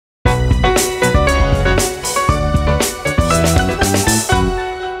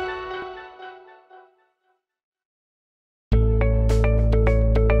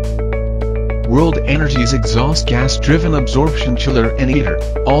Energy's exhaust gas-driven absorption chiller and heater,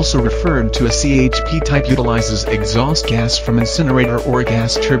 also referred to as CHP type, utilizes exhaust gas from incinerator or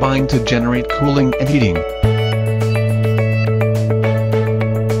gas turbine to generate cooling and heating.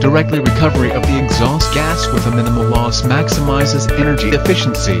 Directly recovery of the exhaust gas with a minimal loss maximizes energy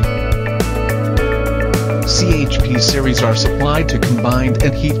efficiency. CHP series are supplied to combined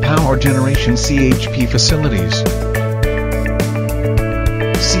and heat power generation CHP facilities.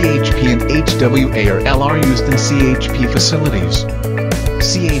 CHP and HWA or L are used in CHP facilities.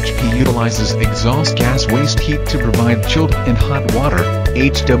 CHP utilizes exhaust gas waste heat to provide chilled and hot water.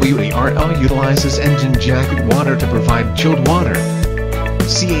 HWARL utilizes engine jacket water to provide chilled water.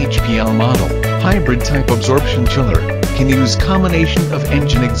 CHPL model, hybrid type absorption chiller, can use combination of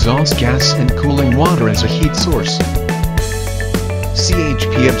engine exhaust gas and cooling water as a heat source.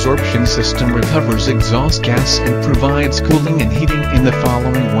 CHP absorption system recovers exhaust gas and provides cooling and heating in the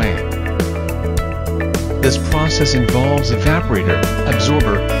following way. This process involves evaporator,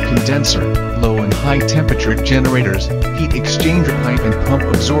 absorber, condenser, low and high temperature generators, heat exchanger pipe and pump.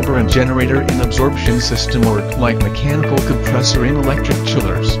 Absorber and generator in absorption system work like mechanical compressor in electric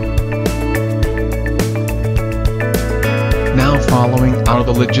chillers. Now following are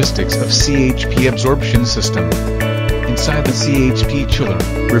the logistics of CHP absorption system. Inside the CHP chiller,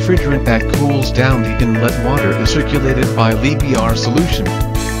 refrigerant that cools down the inlet water is circulated by LBR solution.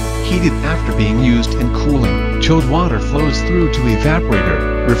 Heated after being used in cooling, chilled water flows through to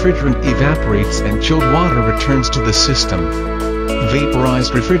evaporator, refrigerant evaporates and chilled water returns to the system.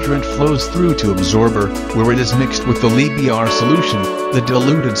 Vaporized refrigerant flows through to absorber, where it is mixed with the LBR solution. The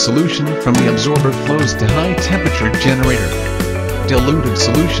diluted solution from the absorber flows to high temperature generator. Diluted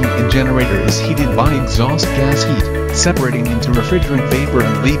solution in generator is heated by exhaust gas heat, separating into refrigerant vapor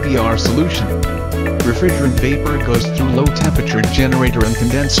and LBR solution. Refrigerant vapor goes through low temperature generator and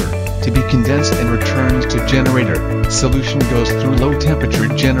condenser, to be condensed and returns to generator. Solution goes through low temperature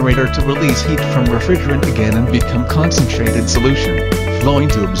generator to release heat from refrigerant again and become concentrated solution, flowing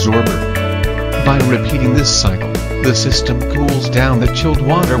to absorber. By repeating this cycle, the system cools down the chilled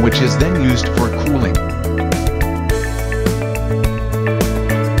water, which is then used for cooling.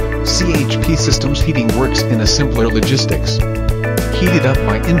 CHP systems heating works in a simpler logistics. Heated up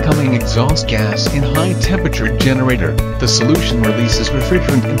by incoming exhaust gas in high temperature generator, the solution releases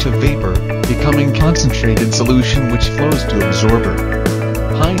refrigerant into vapor, becoming concentrated solution which flows to absorber.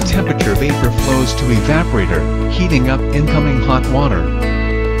 High temperature vapor flows to evaporator, heating up incoming hot water.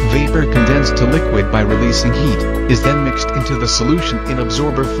 Vapor condensed to liquid by releasing heat, is then mixed into the solution in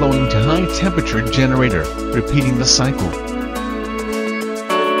absorber flowing to high temperature generator, repeating the cycle.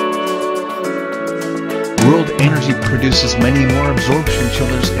 World Energy produces many more absorption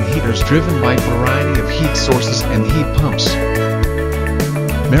chillers and heaters driven by variety of heat sources and heat pumps.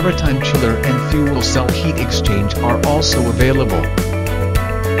 Maritime chiller and fuel cell heat exchange are also available.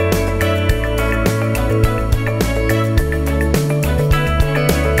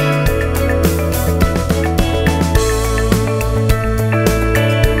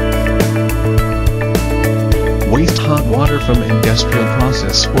 Waste hot water from industrial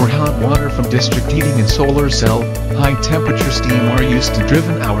process or hot water from district heating and solar cell, high temperature steam are used to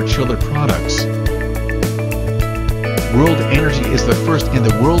driven our chiller products. World Energy is the first in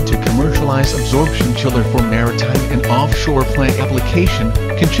the world to commercialize absorption chiller for maritime and offshore plant application,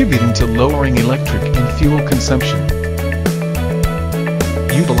 contributing to lowering electric and fuel consumption.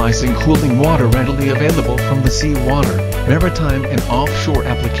 Utilizing cooling water readily available from the sea water, maritime and offshore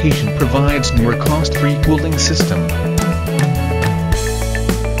application provides near cost-free cooling system.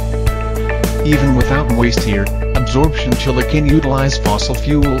 Even without waste heat, absorption chiller can utilize fossil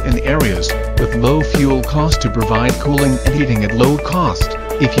fuel in areas with low fuel cost to provide cooling and heating at low cost.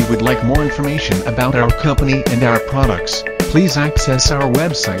 If you would like more information about our company and our products, please access our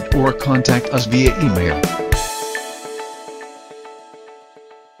website or contact us via email.